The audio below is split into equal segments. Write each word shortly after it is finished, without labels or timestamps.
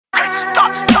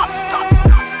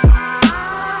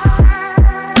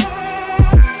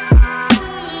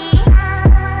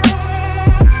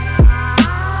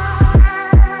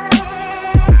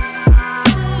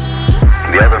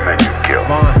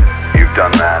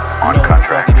on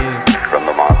contract from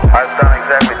the mob. I've done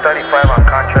exactly 35 on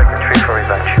contract and 3 for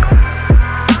revenge.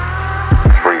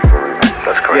 3 for revenge,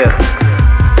 that's correct.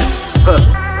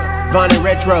 Yeah. Von and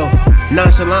Retro,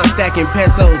 nonchalant stacking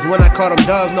pesos. When I call them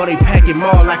dogs, know they pack it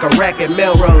all like a rack at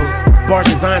Melrose. Bars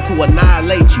designed to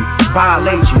annihilate you,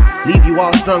 violate you, leave you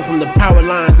all strung from the power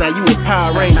lines. Now you a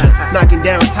Power Ranger, knocking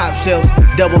down top shelves,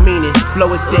 double meaning.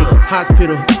 Flow is sick,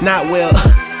 hospital, not well.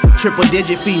 Triple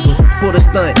digit fever, pull the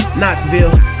stunt,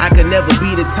 Knoxville. I could never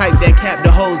be the type that cap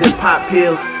the hoes and pop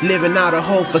pills. Living out a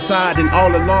whole facade and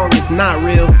all along it's not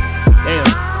real.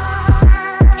 Damn.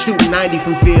 Shooting 90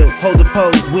 from field, hold the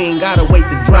pose. We ain't gotta wait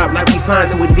to drop like we signed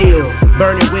to a deal.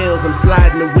 Burning wheels, I'm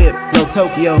sliding the whip. No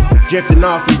Tokyo, drifting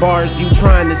off in bars you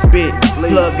trying to spit.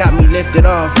 Plug got me lifted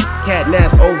off. Cat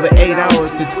naps over 8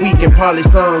 hours to tweak and parlay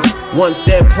songs. One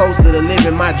step closer to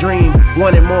living my dream.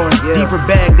 Wanted more, deeper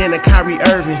bag than a Kyrie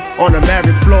Irving on a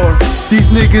Maverick floor. These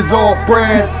niggas off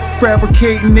brand,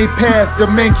 fabricating they past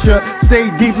dementia.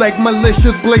 Stay deep like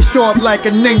malicious, blaze sharp like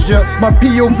a ninja. My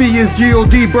POV is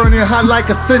G.O.D. burning hot like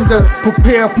a cinder.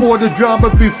 Prepare for the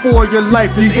drama before your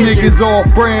life is ended. These niggas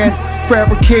off brand,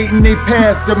 fabricating they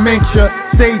past dementia.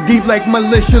 Stay deep like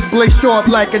malicious, blaze sharp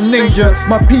like a ninja.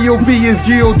 My POV is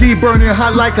G.O.D. burning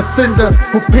hot like a cinder.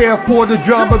 Prepare for the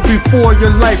drama before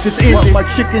your life is ended. My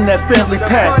chicken that family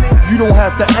pack, you don't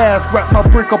have to ask. Wrap my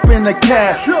brick up in the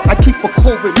cash. I keep a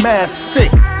COVID mask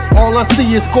sick. All I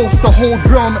see is ghosts, the whole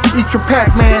drum, eat your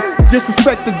Pac-Man.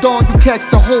 Disrespect the dawn, you catch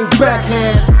the whole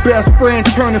backhand. Best friend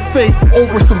turning fake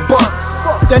over some bucks.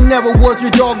 That never was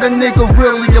your dog, that nigga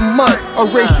really a mutt.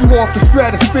 Erase you off the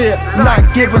stratosphere,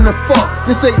 not giving a fuck.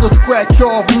 This ain't no scratch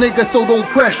off, nigga, so don't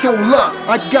press your luck.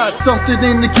 I got something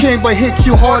in the chamber, hit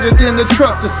you harder than the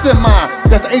truck, the semi.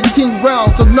 That's 18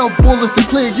 rounds, enough bullets to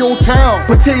clear your town.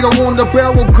 Potato on the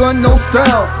barrel, gun, no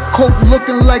sound. Coat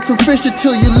looking like some fish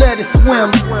until you let it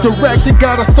swim. Direct, you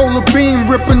got a solar beam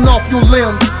ripping off your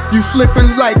limb. You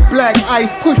slipping like black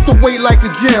ice, pushed away like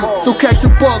a gym. Don't catch a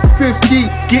buck 50,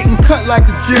 getting cut like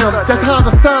a gym. That's how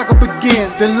the saga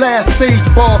begins, the last stage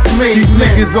boss made. These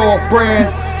niggas off brand,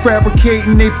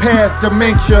 fabricating they past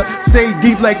dementia. Stay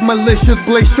deep like malicious,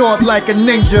 blaze sharp like a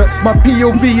ninja. My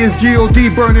POV is G.O.D.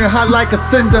 burning hot like a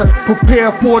cinder.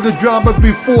 Prepare for the drama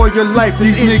before your life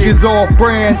is ended. These niggas off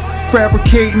brand,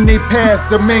 fabricating they past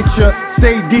dementia.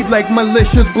 Stay deep like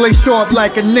malicious, blaze sharp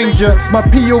like a ninja. My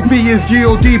POV is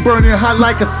G.O.D. burning hot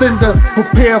like a cinder.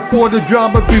 Prepare for the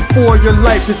drama before your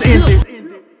life is ended.